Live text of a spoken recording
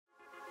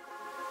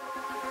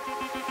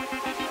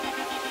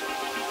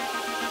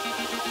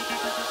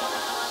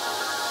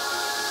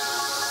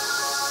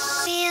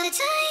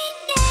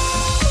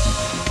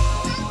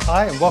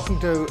Hi, and welcome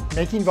to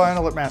Making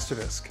Vinyl at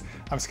Masterdisc.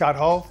 I'm Scott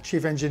Hull,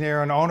 Chief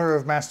Engineer and owner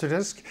of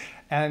Masterdisc,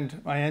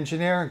 and my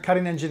engineer and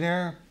cutting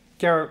engineer,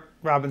 Garrett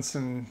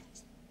Robinson,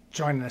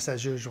 joining us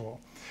as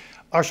usual.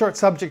 Our short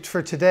subject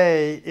for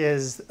today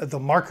is the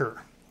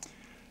marker.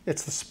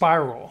 It's the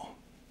spiral.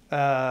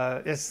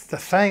 It's the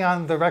thing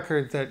on the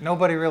record that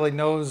nobody really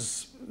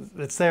knows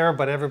it's there,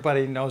 but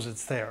everybody knows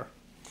it's there.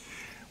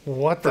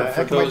 What the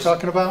heck am I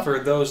talking about? For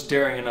those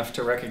daring enough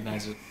to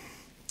recognize it.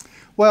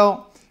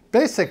 Well,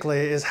 basically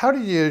is how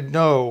do you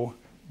know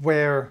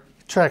where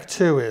track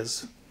 2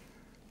 is?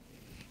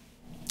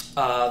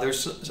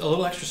 There's a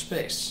little extra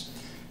space.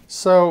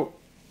 So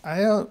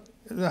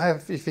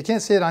if you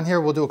can't see it on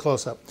here, we'll do a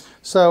close-up.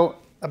 So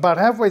about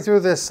halfway through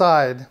this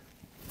side,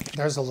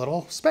 there's a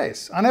little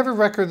space. On every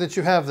record that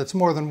you have that's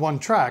more than one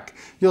track,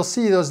 you'll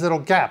see those little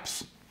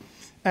gaps.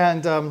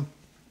 And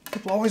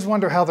people always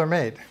wonder how they're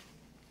made.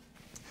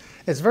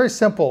 It's very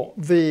simple.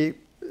 The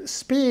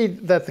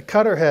speed that the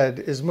cutter head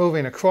is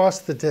moving across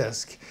the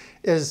disc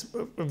is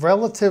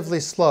relatively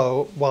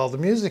slow while the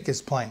music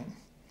is playing.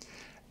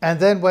 And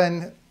then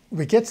when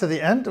we get to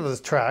the end of the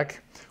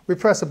track, we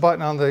press a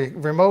button on the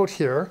remote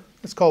here.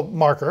 It's called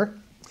marker.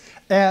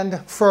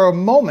 And for a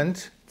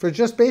moment, for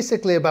just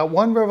basically about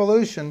one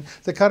revolution,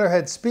 the cutter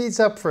head speeds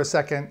up for a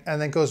second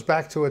and then goes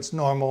back to its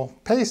normal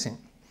pacing.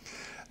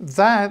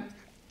 That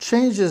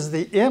changes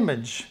the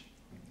image,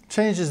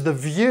 changes the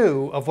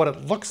view of what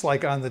it looks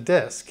like on the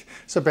disc.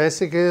 So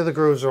basically the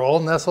grooves are all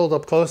nestled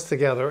up close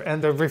together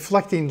and they're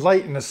reflecting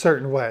light in a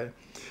certain way.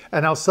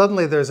 And now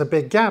suddenly there's a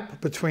big gap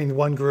between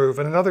one groove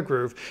and another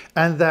groove,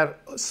 and that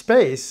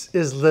space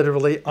is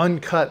literally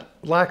uncut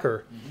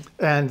lacquer.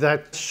 And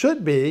that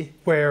should be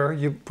where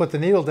you put the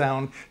needle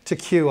down to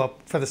cue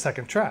up for the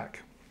second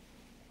track.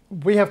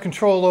 We have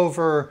control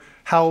over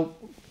how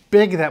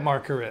big that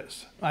marker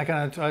is. Like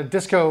on a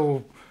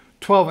disco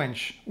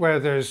 12-inch, where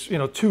there's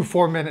two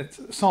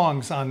 4-minute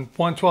songs on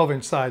one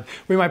 12-inch side,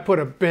 we might put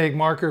a big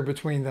marker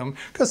between them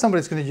because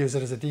somebody's going to use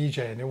it as a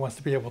DJ and they want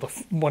to be able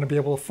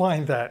to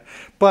find that.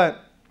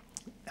 But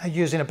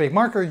using a big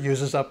marker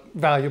uses up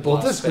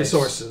valuable disc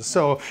resources.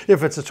 So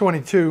if it's a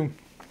 22,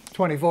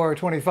 24,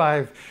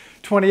 25,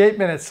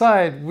 28-minute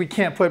side, we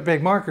can't put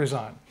big markers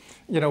on.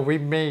 We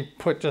may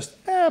put just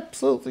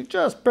absolutely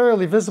just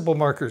barely visible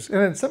markers.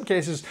 And in some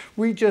cases,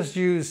 we just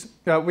use,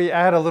 we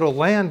add a little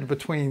land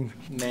between.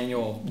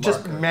 Manual marker.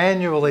 Just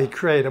manually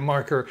create a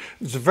marker.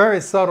 It's very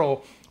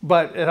subtle,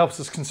 but it helps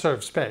us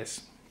conserve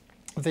space.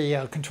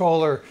 The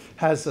controller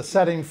has a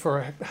setting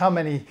for how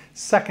many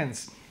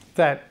seconds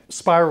that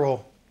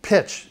spiral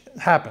pitch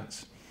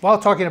happens. While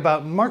talking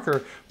about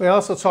marker, we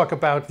also talk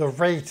about the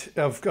rate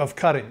of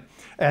cutting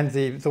and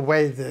the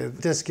way the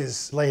disc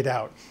is laid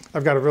out.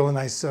 I've got a really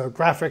nice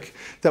graphic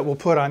that we'll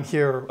put on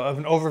here of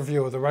an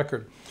overview of the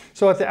record.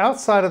 So at the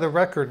outside of the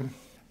record,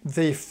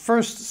 the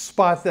first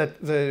spot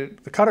that the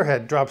cutter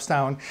head drops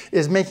down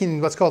is making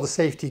what's called a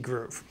safety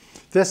groove.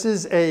 This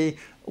is a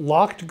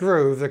locked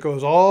groove that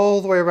goes all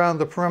the way around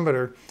the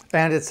perimeter,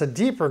 and it's a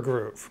deeper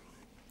groove.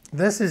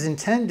 This is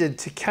intended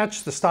to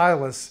catch the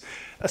stylus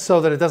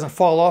so that it doesn't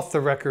fall off the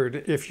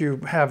record if you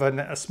have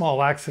a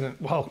small accident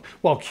while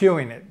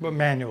cueing it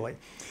manually.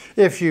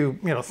 If you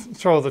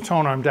throw the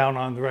tone arm down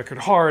on the record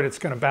hard, it's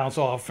going to bounce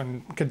off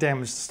and could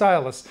damage the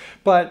stylus.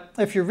 But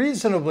if you're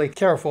reasonably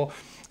careful,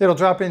 it'll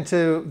drop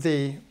into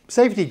the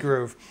safety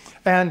groove.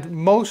 And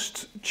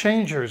most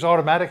changers,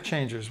 automatic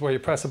changers, where you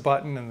press a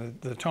button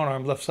and the tone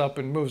arm lifts up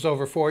and moves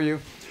over for you,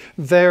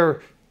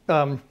 they're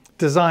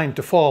designed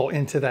to fall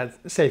into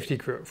that safety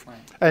groove. Right.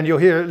 And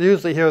you'll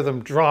usually hear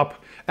them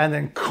drop and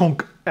then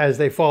kunk as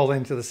they fall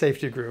into the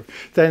safety groove.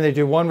 Then they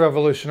do one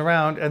revolution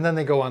around and then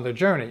they go on their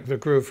journey. The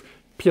groove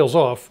peels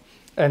off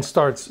and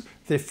starts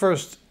the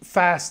first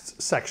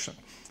fast section.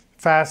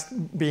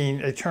 Fast being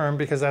a term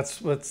because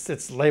that's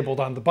it's labeled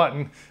on the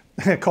button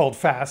called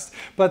fast,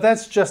 but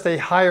that's just a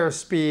higher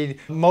speed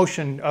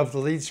motion of the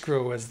lead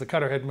screw as the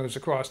cutter head moves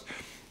across.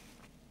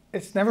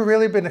 It's never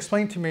really been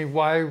explained to me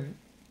why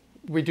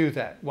we do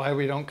that, why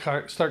we don't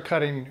start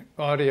cutting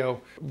audio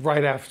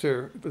right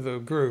after the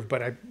groove,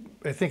 but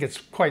I think it's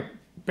quite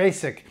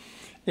basic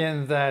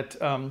in that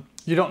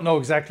you don't know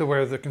exactly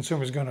where the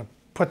consumer is going to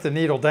put the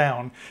needle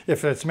down.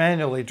 If it's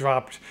manually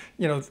dropped,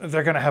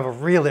 they're going to have a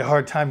really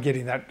hard time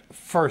getting that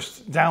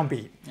first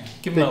downbeat. Yeah.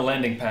 Give them a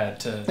landing pad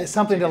to...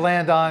 Something to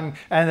land on,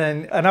 and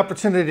then an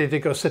opportunity to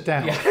go sit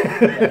down.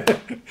 Yeah.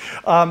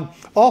 Yeah.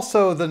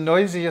 Also, the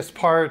noisiest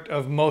part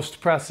of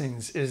most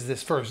pressings is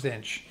this first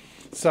inch.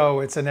 So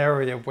it's an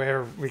area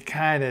where we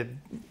kind of,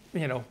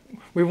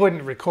 we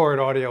wouldn't record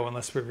audio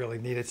unless we really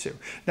needed to.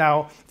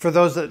 Now, for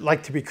those that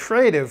like to be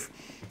creative,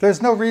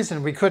 there's no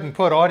reason we couldn't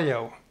put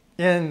audio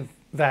in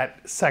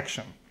that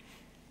section.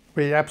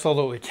 We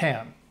absolutely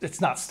can. It's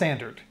not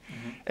standard.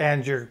 Mm-hmm.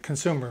 And your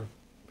consumer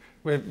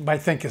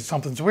might think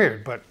something's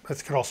weird, but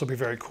it could also be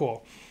very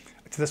cool.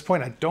 To this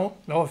point, I don't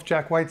know if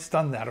Jack White's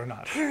done that or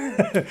not.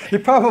 He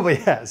probably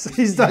has.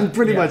 He's done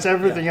pretty much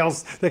everything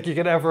else that you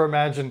could ever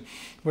imagine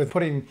with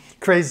putting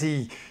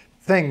crazy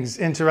things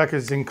into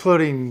records,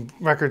 including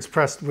records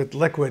pressed with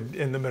liquid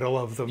in the middle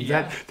of them.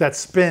 Yeah. That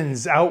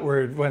spins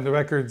outward when the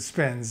record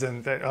spins,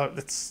 and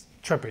it's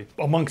trippy,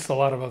 amongst a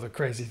lot of other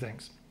crazy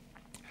things.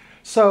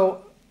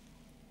 So,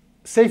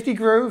 safety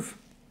groove,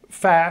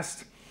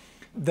 fast.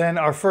 Then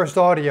our first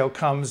audio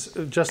comes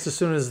just as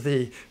soon as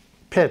the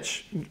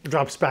pitch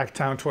drops back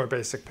down to our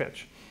basic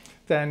pitch.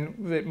 Then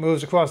it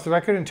moves across the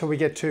record until we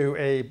get to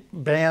a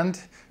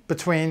band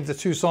between the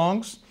two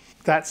songs.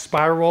 That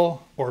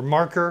spiral or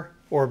marker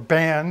or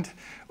band,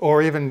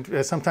 or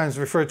even sometimes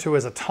referred to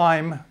as a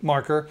time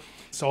marker,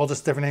 so all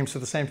just different names for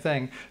the same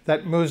thing,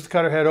 that moves the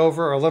cutter head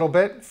over a little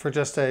bit for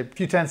just a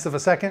few tenths of a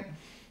second,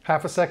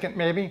 half a second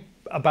maybe,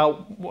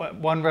 about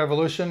one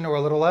revolution or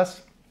a little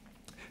less,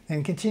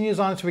 and continues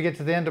on until we get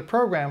to the end of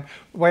program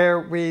where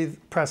we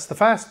press the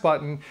fast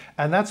button,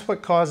 and that's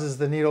what causes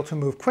the needle to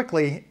move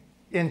quickly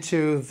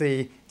into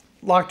the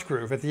locked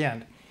groove at the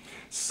end.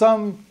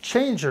 Some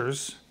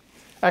changers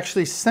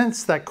actually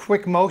sense that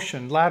quick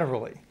motion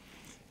laterally,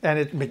 and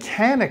it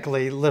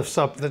mechanically lifts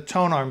up the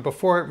tone arm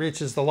before it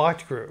reaches the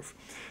locked groove.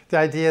 The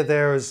idea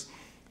there is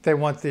they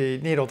want the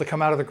needle to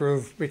come out of the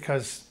groove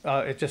because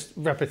it's just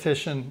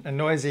repetition and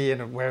noisy,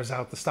 and it wears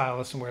out the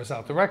stylus and wears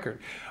out the record.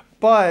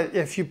 But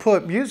if you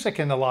put music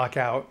in the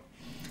lockout,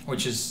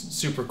 which is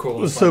super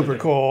cool. Super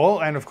cool,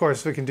 and of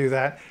course we can do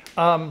that.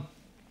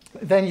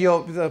 Then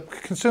the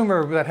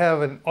consumer that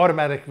have an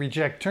automatic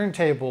reject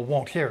turntable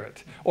won't hear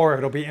it, or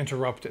it'll be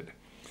interrupted.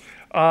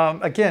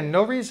 Again,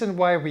 no reason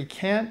why we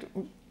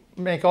can't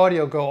make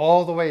audio go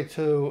all the way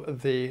to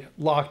the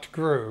locked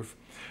groove,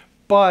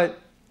 but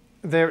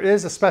there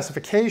is a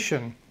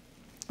specification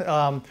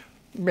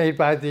made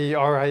by the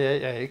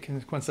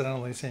RIAA,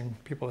 coincidentally same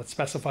people that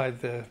specified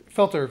the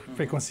filter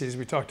frequencies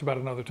we talked about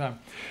another time.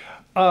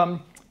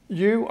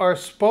 You are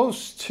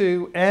supposed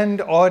to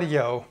end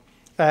audio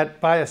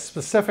by a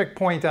specific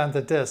point on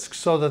the disc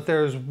so that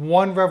there's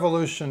one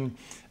revolution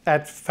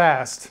at the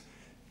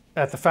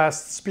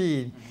fast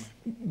speed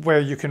where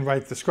you can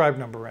write the scribe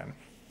number in.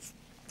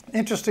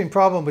 Interesting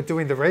problem with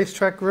doing the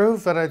racetrack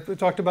groove that I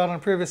talked about on a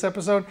previous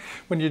episode.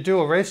 When you do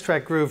a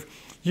racetrack groove,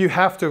 you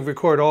have to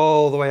record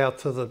all the way out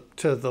to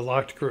the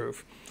locked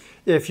groove.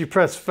 If you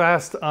press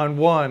fast on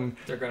one,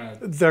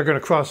 they're gonna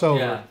cross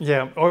over.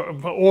 Yeah.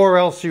 Or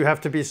else you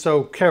have to be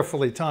so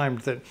carefully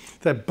timed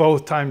that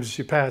both times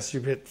you pass,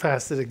 you hit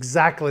fast at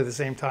exactly the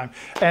same time.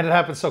 And it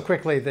happens so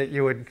quickly that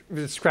you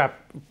would scrap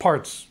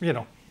parts,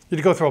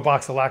 you'd go through a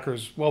box of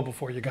lacquers well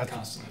before you got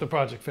the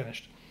project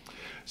finished.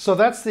 So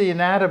that's the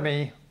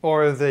anatomy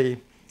or the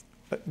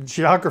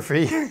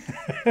geography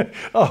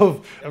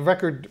of a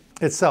record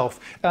itself.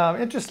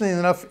 Interestingly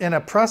enough, in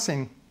a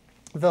pressing,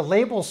 the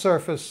label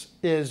surface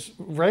is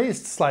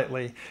raised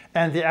slightly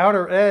and the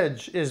outer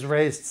edge is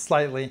raised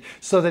slightly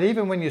so that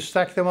even when you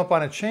stack them up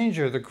on a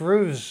changer, the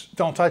grooves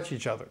don't touch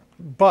each other.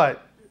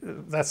 But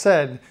that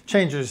said,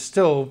 changers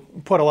still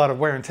put a lot of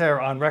wear and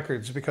tear on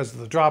records because of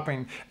the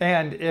dropping,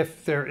 and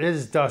if there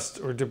is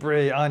dust or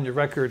debris on your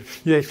record,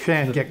 you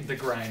can get the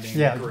grinding.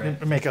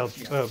 Make a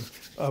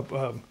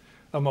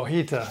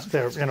mojita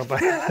there,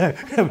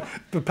 by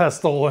the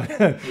pestle,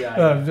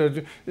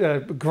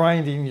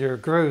 grinding your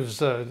grooves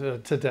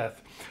to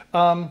death.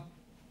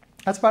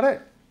 That's about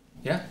it.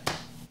 Yeah.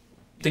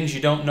 Things you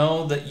don't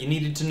know that you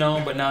needed to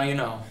know, but now you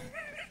know.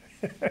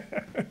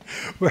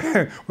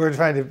 We're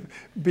trying to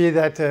be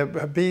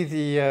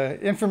the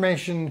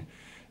information,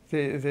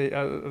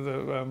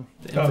 the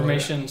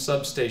information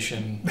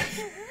substation.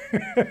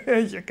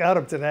 You got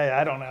him today.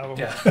 I don't have him.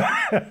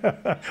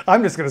 Yeah.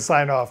 I'm just going to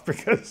sign off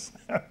because.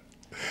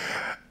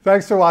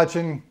 Thanks for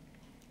watching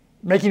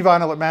Making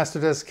Vinyl at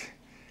Masterdisc,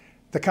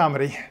 the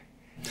comedy,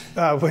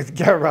 with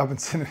Garrett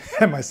Robinson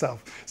and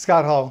myself,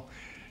 Scott Hall.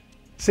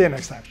 See you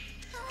next time.